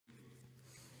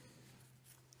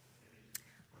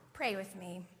Pray with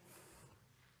me.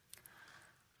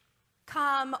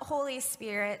 Come, Holy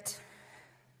Spirit,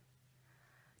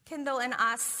 kindle in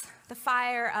us the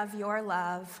fire of your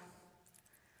love.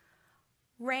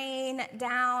 Rain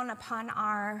down upon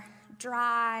our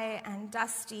dry and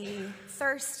dusty,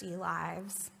 thirsty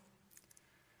lives.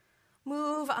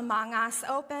 Move among us,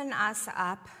 open us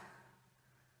up,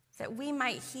 that we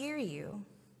might hear you,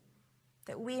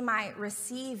 that we might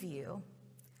receive you,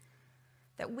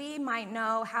 that we might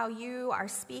know how you are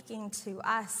speaking to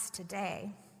us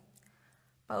today,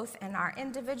 both in our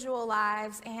individual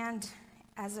lives and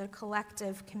as a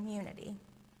collective community.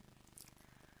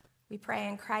 We pray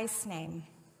in Christ's name.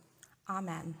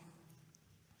 Amen.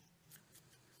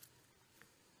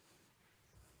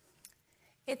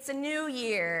 It's a new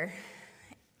year,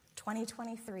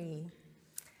 2023.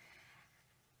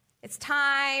 It's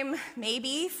time,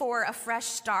 maybe, for a fresh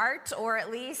start, or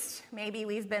at least maybe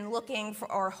we've been looking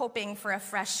for or hoping for a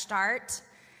fresh start.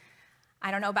 I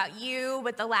don't know about you,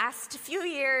 but the last few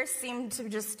years seem to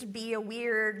just be a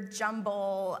weird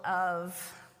jumble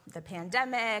of the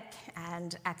pandemic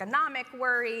and economic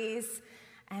worries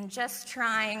and just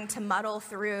trying to muddle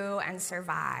through and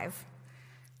survive.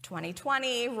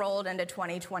 2020 rolled into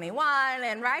 2021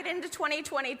 and right into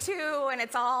 2022, and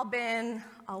it's all been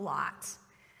a lot.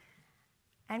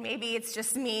 And maybe it's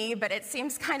just me, but it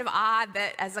seems kind of odd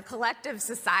that as a collective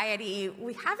society,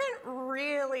 we haven't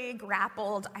really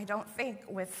grappled, I don't think,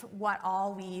 with what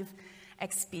all we've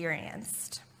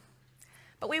experienced.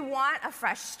 But we want a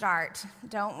fresh start,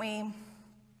 don't we?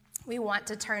 We want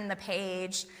to turn the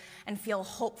page and feel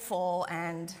hopeful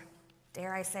and,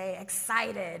 dare I say,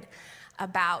 excited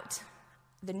about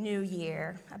the new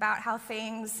year, about how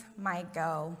things might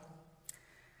go.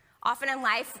 Often in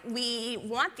life, we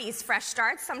want these fresh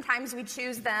starts. Sometimes we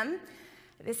choose them.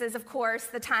 This is, of course,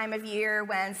 the time of year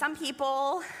when some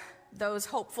people, those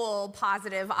hopeful,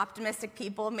 positive, optimistic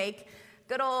people, make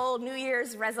good old New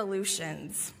Year's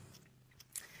resolutions.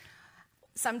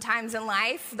 Sometimes in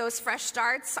life, those fresh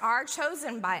starts are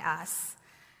chosen by us.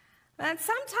 But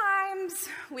sometimes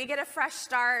we get a fresh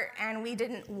start and we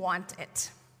didn't want it.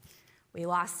 We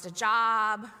lost a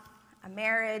job, a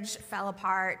marriage fell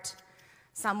apart,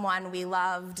 someone we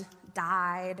loved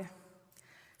died.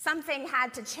 Something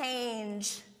had to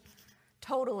change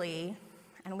totally,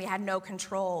 and we had no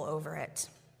control over it.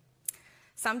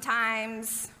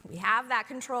 Sometimes we have that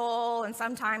control, and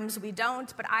sometimes we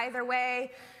don't, but either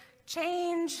way,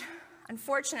 change,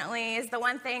 unfortunately, is the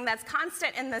one thing that's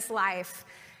constant in this life.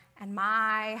 And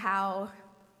my, how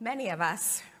many of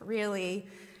us really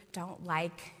don't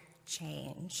like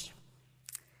change.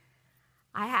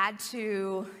 I had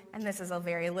to, and this is a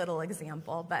very little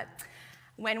example, but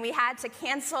when we had to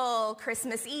cancel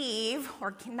Christmas Eve,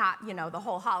 or not, the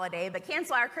whole holiday, but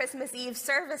cancel our Christmas Eve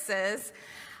services,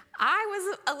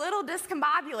 I was a little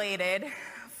discombobulated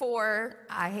for,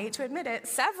 I hate to admit it,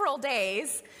 several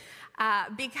days,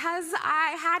 because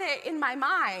I had it in my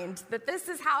mind that this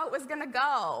is how it was going to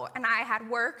go. And I had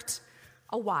worked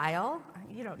a while.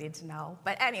 You don't need to know.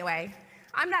 But anyway,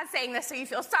 I'm not saying this so you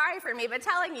feel sorry for me, but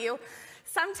telling you,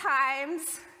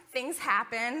 sometimes things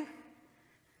happen,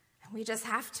 and we just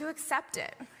have to accept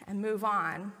it and move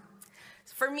on.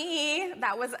 For me,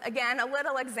 that was, again, a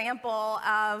little example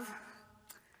of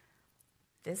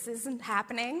this isn't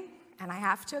happening, and I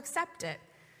have to accept it.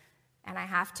 And I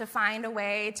have to find a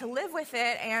way to live with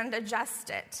it and adjust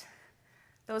it.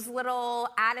 Those little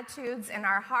attitudes in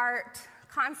our heart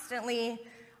constantly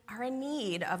are in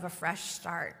need of a fresh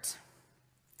start.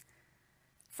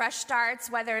 Fresh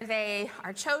starts, whether they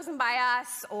are chosen by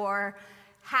us or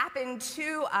happen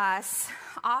to us,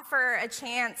 offer a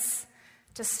chance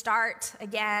to start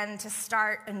again, to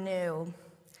start anew.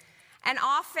 And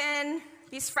often,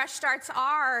 these fresh starts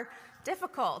are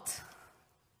difficult,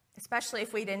 especially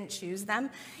if we didn't choose them.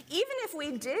 Even if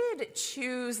we did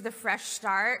choose the fresh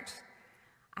start,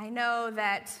 I know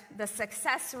that the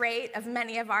success rate of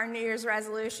many of our New Year's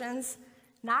resolutions,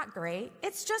 not great.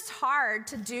 It's just hard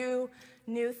to do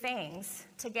new things,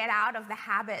 to get out of the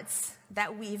habits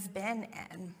that we've been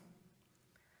in.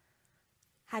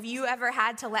 Have you ever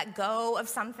had to let go of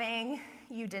something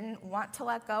you didn't want to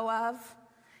let go of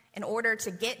in order to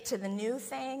get to the new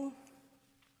thing?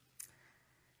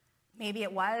 Maybe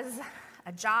it was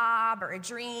a job or a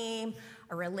dream,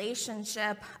 a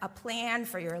relationship, a plan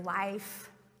for your life.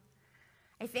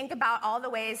 I think about all the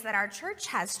ways that our church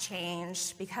has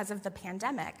changed because of the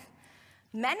pandemic,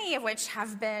 many of which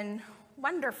have been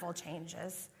wonderful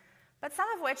changes, but some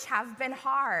of which have been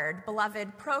hard.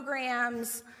 Beloved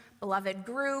programs, beloved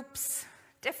groups,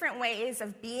 different ways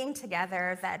of being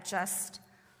together that just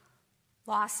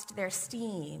lost their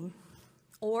steam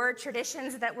or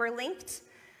traditions that were linked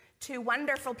to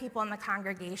wonderful people in the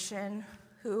congregation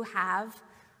who have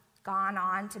gone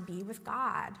on to be with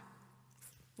God,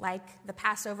 like the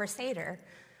Passover Seder,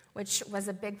 which was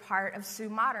a big part of Sue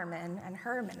Moderman and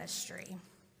her ministry.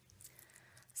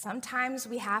 Sometimes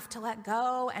we have to let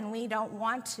go, and we don't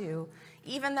want to,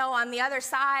 even though on the other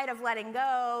side of letting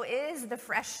go is the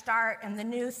fresh start and the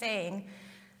new thing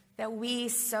that we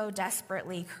so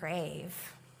desperately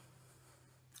crave.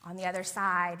 On the other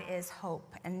side is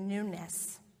hope and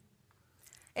newness.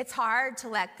 It's hard to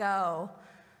let go.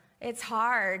 It's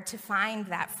hard to find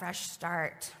that fresh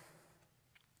start.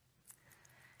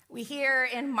 We hear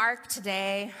in Mark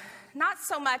today, not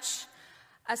so much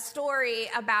a story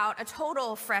about a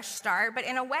total fresh start, but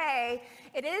in a way,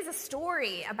 it is a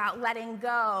story about letting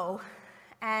go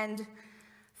and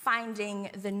finding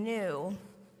the new.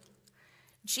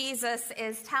 Jesus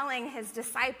is telling his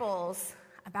disciples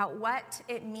about what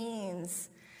it means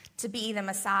to be the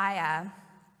Messiah.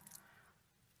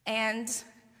 And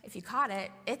if you caught it,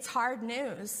 it's hard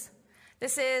news.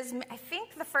 This is, I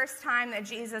think, the first time that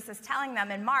Jesus is telling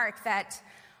them in Mark that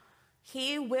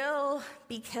he will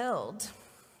be killed.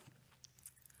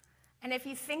 And if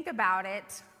you think about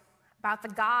it, about the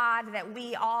God that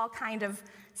we all kind of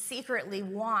secretly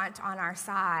want on our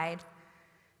side,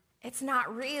 it's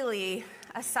not really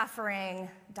a suffering,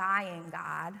 dying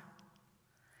God.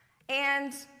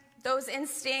 And those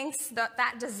instincts,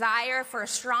 that desire for a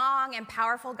strong and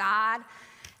powerful God,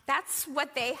 that's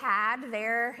what they had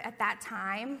there at that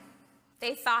time.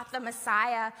 They thought the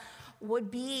Messiah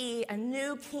would be a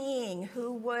new king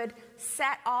who would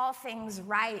set all things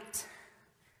right,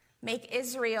 make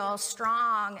Israel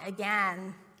strong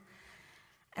again.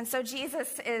 And so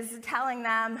Jesus is telling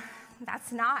them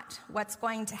that's not what's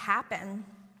going to happen,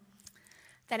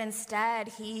 that instead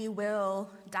he will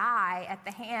die at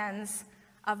the hands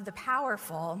of the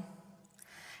powerful.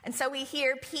 And so we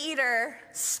hear Peter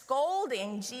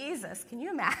scolding Jesus. Can you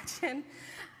imagine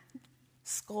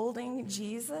scolding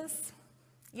Jesus?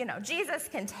 You know, Jesus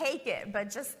can take it, but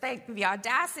just think the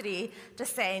audacity to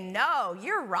say, no,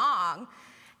 you're wrong.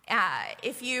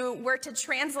 If you were to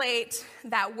translate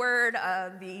that word,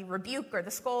 the rebuke or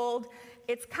the scold,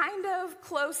 it's kind of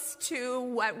close to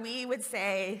what we would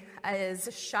say is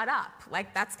shut up.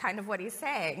 Like, that's kind of what he's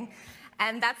saying.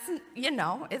 And that's, you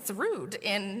know, it's rude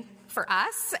for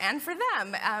us and for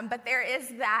them. But there is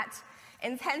that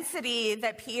intensity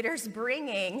that Peter's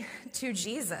bringing to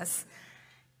Jesus.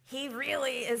 He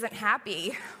really isn't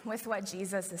happy with what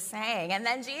Jesus is saying. And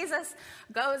then Jesus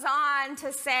goes on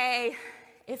to say,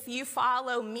 if you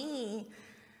follow me,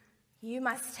 you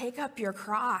must take up your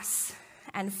cross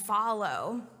and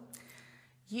follow.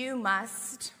 You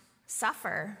must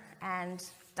suffer and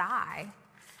die.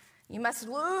 You must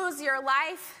lose your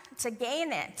life to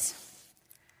gain it.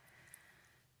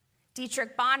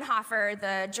 Dietrich Bonhoeffer,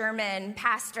 the German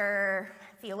pastor,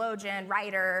 theologian,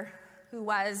 writer, who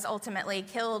was ultimately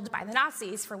killed by the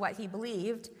Nazis for what he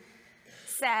believed,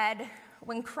 said,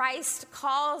 when Christ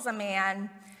calls a man,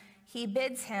 he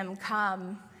bids him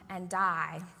come and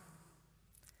die.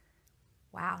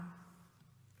 Wow.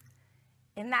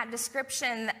 In that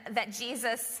description that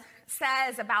Jesus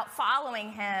says about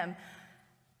following him,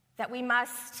 that we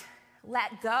must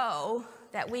let go,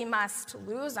 that we must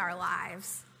lose our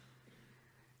lives,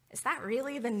 is that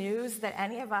really the news that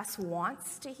any of us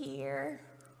wants to hear?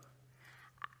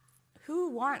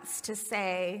 Who wants to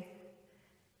say,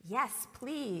 yes,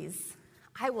 please,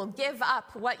 I will give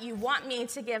up what you want me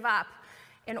to give up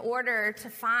in order to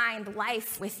find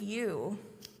life with you.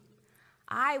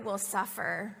 I will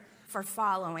suffer for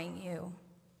following you.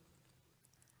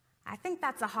 I think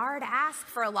that's a hard ask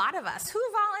for a lot of us. Who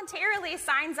voluntarily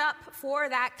signs up for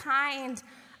that kind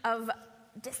of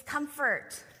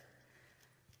discomfort,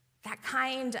 that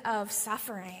kind of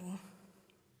suffering?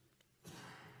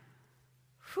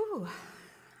 Whew.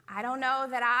 I don't know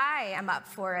that I am up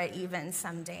for it even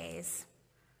some days.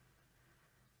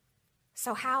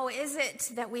 So how is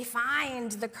it that we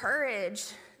find the courage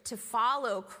to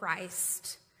follow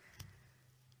Christ?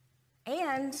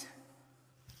 And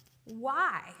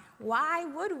why? Why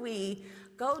would we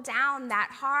go down that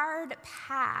hard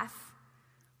path?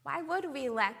 Why would we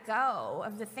let go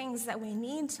of the things that we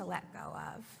need to let go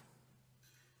of?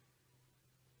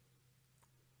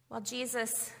 Well,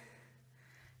 Jesus,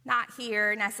 not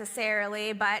here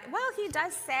necessarily, but, well, he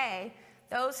does say,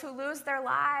 those who lose their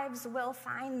lives will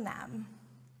find them.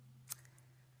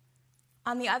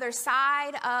 On the other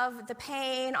side of the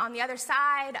pain, on the other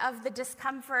side of the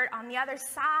discomfort, on the other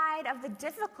side of the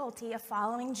difficulty of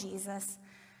following Jesus,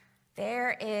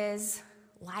 there is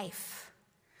life,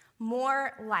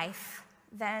 more life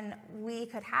than we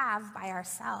could have by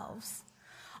ourselves.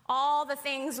 All the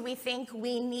things we think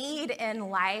we need in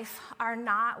life are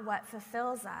not what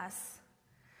fulfills us.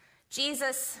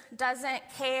 Jesus doesn't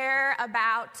care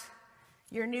about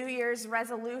your New Year's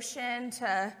resolution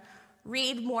to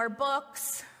read more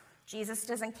books. Jesus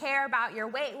doesn't care about your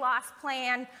weight loss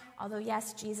plan, although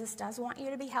yes, Jesus does want you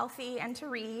to be healthy and to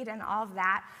read and all of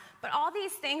that. But all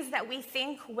these things that we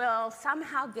think will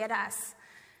somehow get us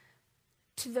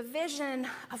to the vision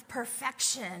of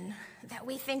perfection that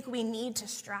we think we need to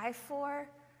strive for,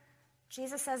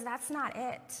 Jesus says that's not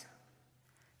it.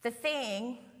 The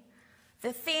thing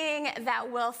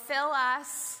that will fill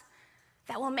us,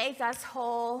 that will make us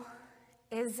whole,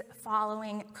 is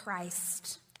following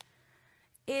Christ,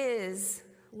 is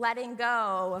letting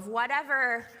go of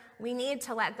whatever we need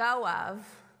to let go of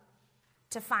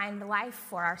to find life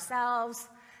for ourselves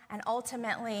and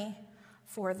ultimately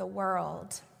for the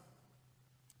world.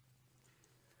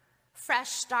 Fresh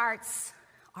starts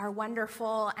are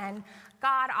wonderful, and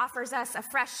God offers us a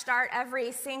fresh start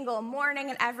every single morning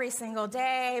and every single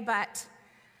day, but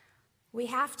we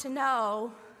have to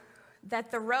know that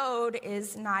the road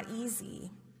is not easy.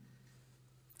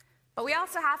 But we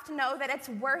also have to know that it's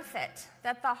worth it,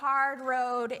 that the hard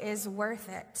road is worth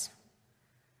it.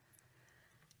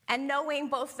 And knowing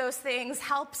both those things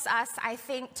helps us, I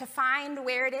think, to find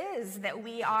where it is that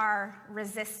we are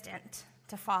resistant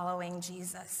to following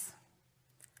Jesus.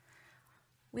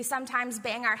 We sometimes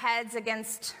bang our heads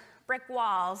against brick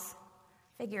walls,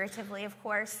 figuratively, of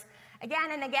course,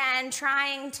 again and again,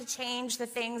 trying to change the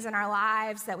things in our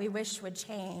lives that we wish would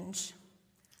change,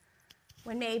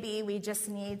 when maybe we just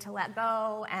need to let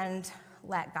go and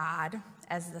let God,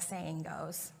 as the saying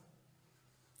goes.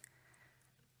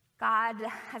 God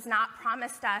has not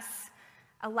promised us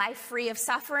a life free of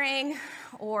suffering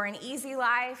or an easy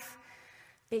life.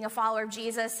 Being a follower of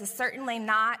Jesus is certainly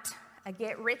not a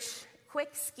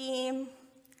get-rich-quick scheme,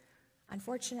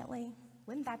 unfortunately.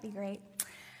 Wouldn't that be great?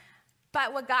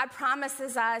 But what God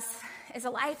promises us is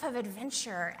a life of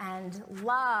adventure and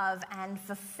love and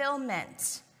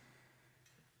fulfillment.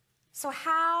 So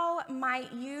how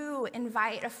might you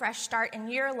invite a fresh start in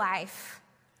your life?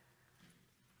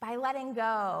 By letting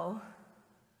go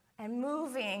and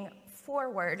moving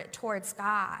forward towards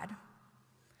God.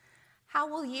 How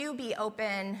will you be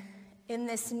open in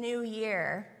this new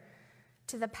year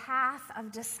to the path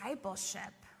of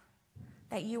discipleship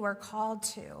that you are called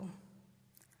to?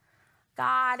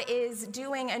 God is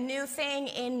doing a new thing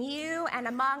in you and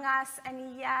among us,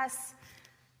 and yes,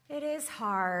 it is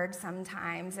hard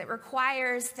sometimes. It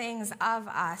requires things of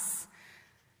us.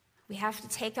 We have to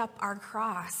take up our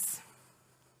cross.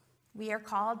 We are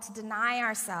called to deny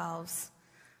ourselves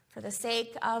for the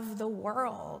sake of the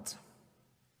world.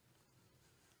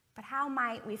 But how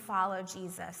might we follow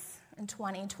Jesus in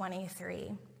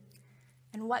 2023?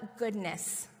 And what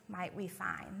goodness might we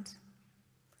find?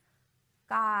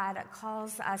 God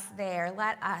calls us there.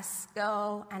 Let us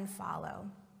go and follow.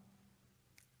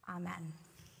 Amen.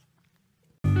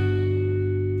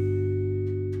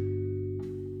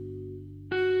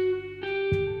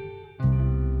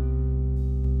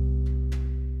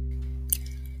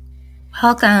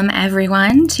 Welcome,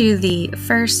 everyone, to the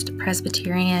First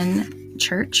Presbyterian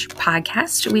Church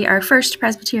podcast. We are First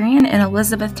Presbyterian in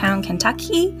Elizabethtown,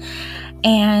 Kentucky,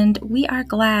 and we are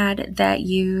glad that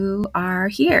you are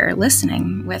here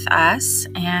listening with us,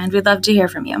 and we'd love to hear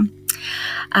from you.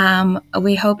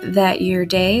 We hope that your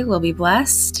day will be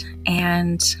blessed,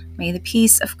 and may the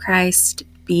peace of Christ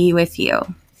be with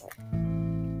you.